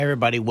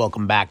Everybody,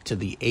 welcome back to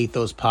the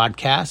Athos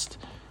Podcast.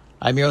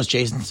 I'm your host,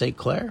 Jason St.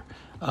 Clair.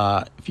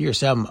 If you hear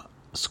some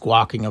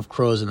squawking of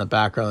crows in the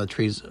background, the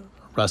trees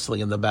rustling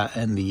in the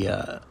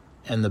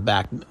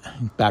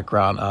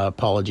background,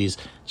 apologies.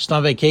 Just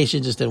on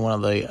vacation, just in one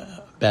of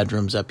the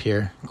bedrooms up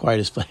here,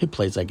 quietest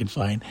place I could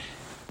find.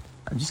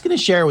 I'm just going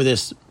to share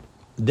with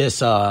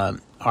this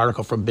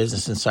article from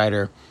Business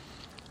Insider.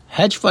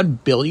 Hedge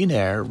fund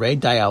billionaire Ray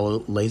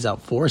Dalio lays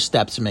out 4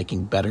 steps to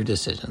making better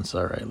decisions.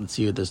 All right, let's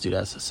see what this dude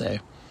has to say.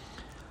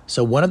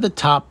 So one of the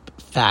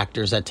top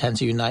factors that tends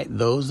to unite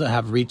those that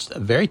have reached the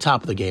very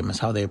top of the game is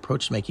how they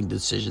approach making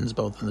decisions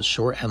both in the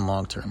short and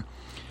long term.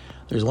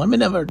 There's a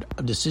limited number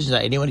of decisions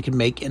that anyone can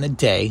make in a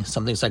day,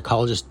 something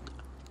psychologists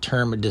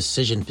term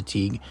decision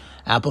fatigue.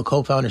 Apple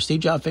co-founder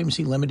Steve Jobs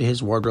famously limited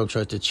his wardrobe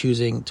choice to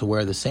choosing to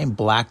wear the same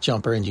black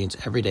jumper and jeans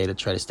every day to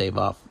try to stave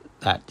off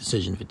that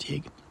decision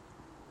fatigue.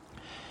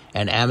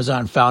 And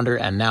Amazon founder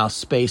and now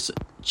space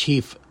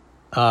chief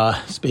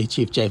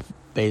Jeff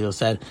Bezos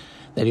said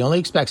that he only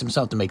expects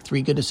himself to make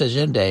 3 good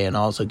decisions a day and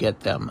also get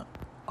them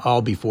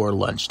all before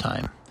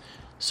lunchtime.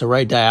 So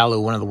Ray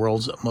Dalio, one of the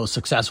world's most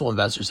successful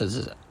investors,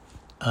 has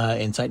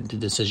insight into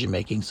decision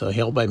making. So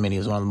hailed by many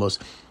as one of the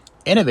most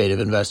innovative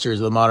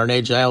investors of the modern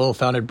age. Dalio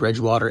founded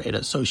Bridgewater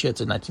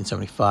Associates in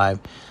 1975,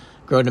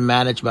 grown to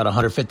manage about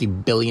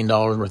 $150 billion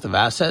worth of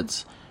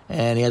assets,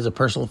 and he has a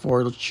personal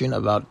fortune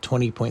of about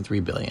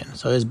 $20.3 billion.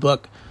 So his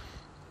book,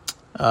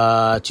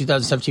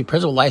 2017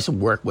 Principal Life of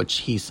Work, which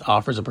he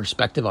offers a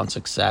perspective on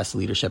success,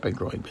 leadership, and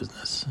growing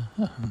business.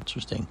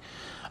 Interesting.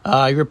 He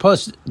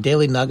reposts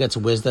daily nuggets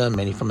of wisdom,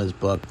 many from his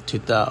book.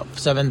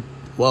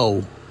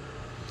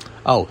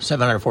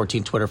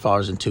 714 Twitter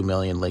followers and 2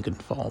 million LinkedIn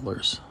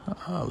followers.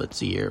 Let's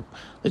see here.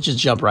 Let's just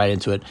jump right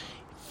into it.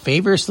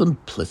 Favor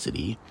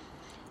simplicity.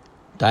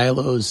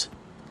 Dalio's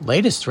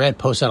latest thread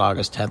posted on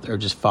August 10th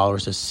urges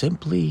followers to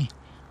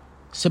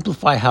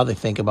simplify how they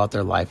think about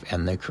their life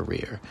and their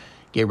career.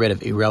 Get rid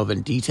of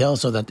irrelevant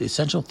details so that the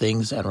essential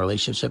things and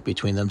relationship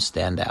between them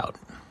stand out.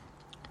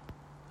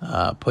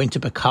 Point to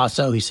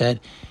Picasso, he said,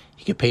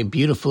 he could paint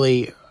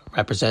beautifully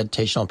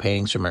representational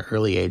paintings from an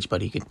early age,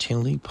 but he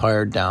continually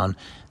pared down,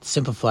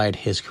 simplified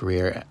his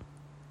career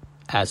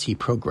as he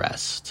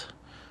progressed.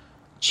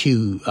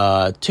 2.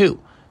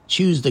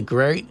 Choose the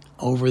great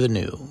over the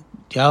new.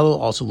 Dalio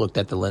also looked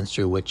at the lens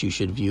through which you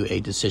should view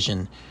a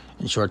decision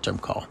in short-term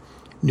call.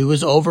 New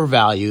is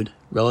overvalued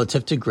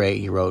relative to great,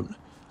 he wrote.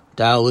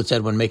 Dalio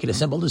said when making a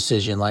simple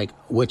decision like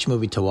which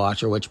movie to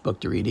watch or which book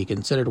to read, he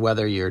considered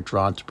whether you're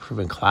drawn to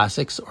proven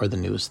classics or the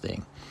newest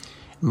thing.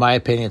 In my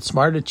opinion, it's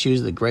smarter to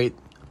choose the great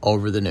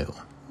over the new.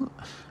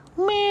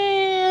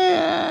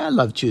 I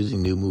love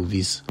choosing new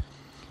movies.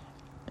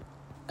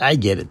 I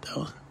get it,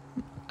 though.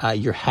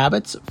 Your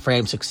habits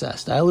frame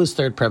success. Dalio's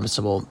 3rd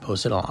principle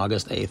posted on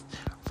August 8th,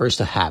 first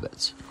to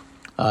habits.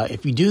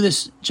 If you do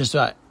this just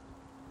about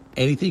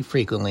anything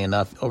frequently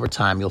enough over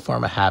time, you'll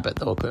form a habit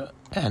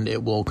and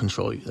it will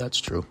control you. That's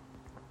true.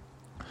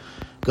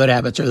 Good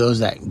habits are those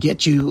that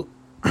get you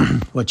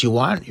what you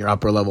want, your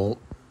upper level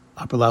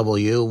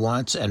you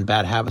wants, and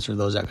bad habits are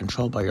those that are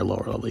controlled by your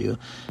lower level you.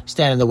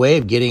 Stand in the way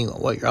of getting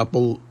what your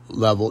upper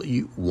level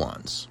you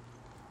wants.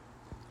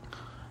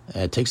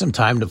 It takes some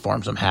time to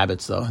form some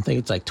habits, though. I think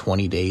it's like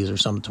 20 days or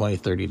something, 20,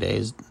 30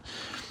 days.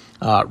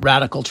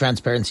 Radical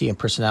transparency and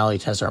personality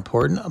tests are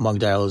important. Among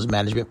Dalio's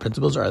management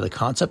principles are the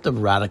concept of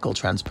radical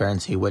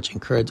transparency, which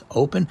encourages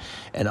open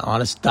and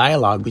honest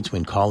dialogue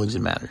between colleagues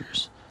and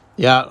managers.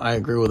 Yeah, I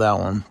agree with that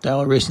one.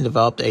 Dalio recently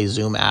developed a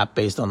Zoom app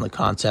based on the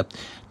concept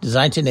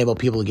designed to enable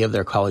people to give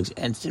their colleagues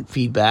instant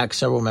feedback.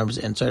 Several members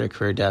of Insider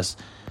Career Desk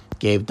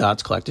gave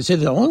dots collected. So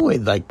the only way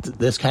like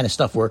this kind of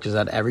stuff works is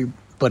that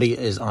everybody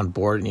is on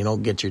board and you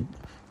don't get your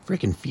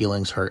freaking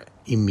feelings hurt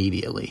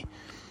immediately.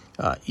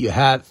 You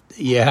have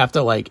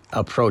to like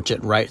approach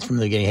it right from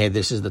the beginning. Hey,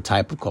 this is the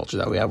type of culture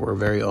that we have. We're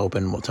very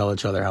open. We'll tell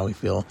each other how we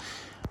feel.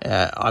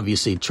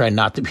 Obviously, try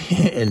not to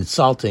be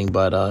insulting,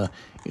 but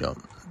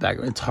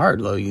it's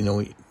hard though.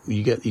 You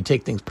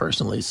take things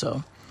personally.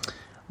 So,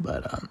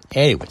 but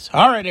anyways,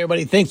 all right,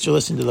 everybody. Thanks for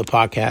listening to the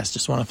podcast.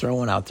 Just want to throw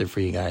one out there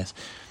for you guys.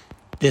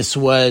 This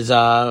was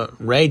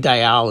Ray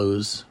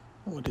Dalio's.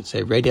 What did it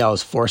say? Ray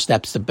Dalio's 4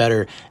 steps to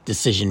better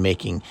decision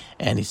making,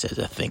 and he says,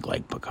 "I think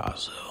like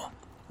Picasso."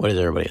 What does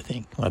everybody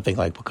think? Want to think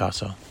like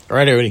Picasso? All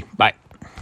right, everybody. Bye.